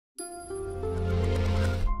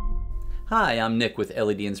Hi, I'm Nick with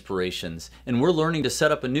LED Inspirations, and we're learning to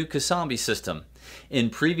set up a new Casambi system. In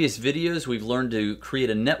previous videos, we've learned to create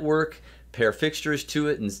a network, pair fixtures to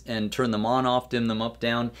it, and turn them on, off, dim them up,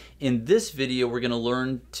 down. In this video, we're going to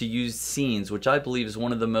learn to use scenes, which I believe is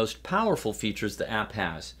one of the most powerful features the app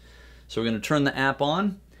has. So we're going to turn the app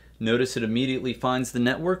on. Notice it immediately finds the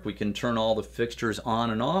network. We can turn all the fixtures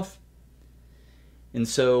on and off. And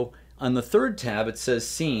so on the third tab, it says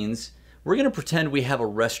Scenes. We're going to pretend we have a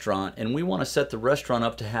restaurant and we want to set the restaurant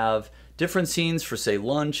up to have different scenes for, say,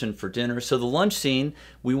 lunch and for dinner. So the lunch scene,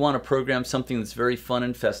 we want to program something that's very fun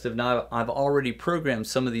and festive. Now I've already programmed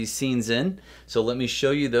some of these scenes in, so let me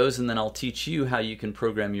show you those and then I'll teach you how you can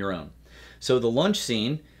program your own. So the lunch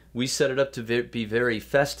scene, we set it up to be very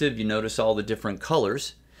festive. You notice all the different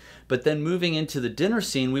colors. But then moving into the dinner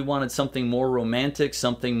scene, we wanted something more romantic,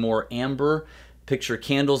 something more amber. Picture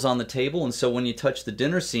candles on the table, and so when you touch the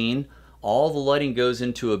dinner scene, all the lighting goes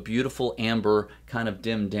into a beautiful amber, kind of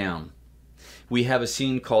dimmed down. We have a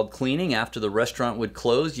scene called Cleaning. After the restaurant would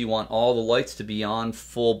close, you want all the lights to be on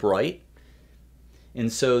full bright.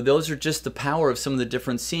 And so those are just the power of some of the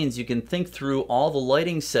different scenes. You can think through all the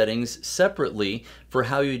lighting settings separately for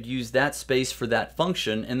how you'd use that space for that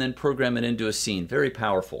function and then program it into a scene. Very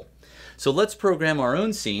powerful. So let's program our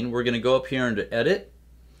own scene. We're going to go up here into Edit,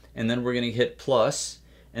 and then we're going to hit plus,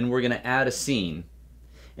 and we're going to add a scene.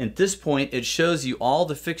 At this point, it shows you all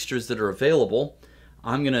the fixtures that are available.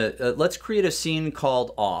 I'm going to, let's create a scene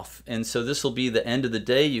called Off. And so this will be the end of the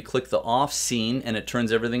day. You click the Off scene and it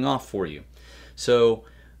turns everything off for you. So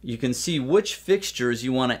you can see which fixtures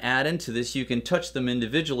you want to add into this. You can touch them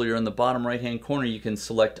individually, or in the bottom right hand corner you can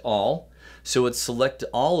select all. So it's select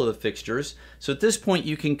all of the fixtures. So at this point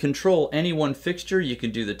you can control any one fixture. You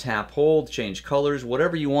can do the tap hold, change colors,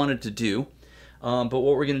 whatever you wanted to do. But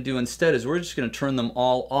what we're going to do instead is we're just going to turn them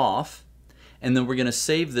all off, and then we're going to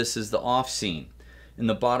save this as the off scene. In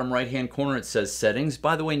the bottom right hand corner it says Settings.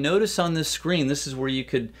 By the way, notice on this screen this is where you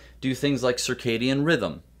could do things like circadian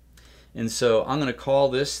rhythm. And so I'm going to call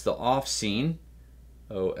this the off scene,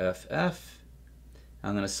 OFF.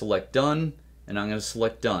 I'm going to select Done, and I'm going to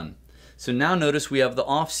select Done. So now notice we have the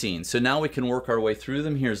off scene. So now we can work our way through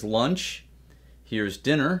them. Here's lunch, here's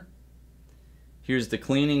dinner, here's the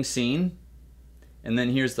cleaning scene, and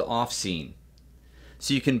then here's the off scene.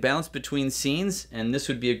 So you can bounce between scenes, and this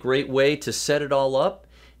would be a great way to set it all up.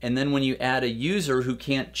 And then when you add a user who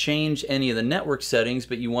can't change any of the network settings,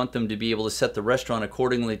 but you want them to be able to set the restaurant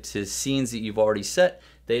accordingly to scenes that you've already set,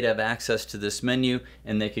 they'd have access to this menu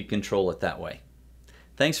and they could control it that way.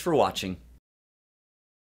 Thanks for watching.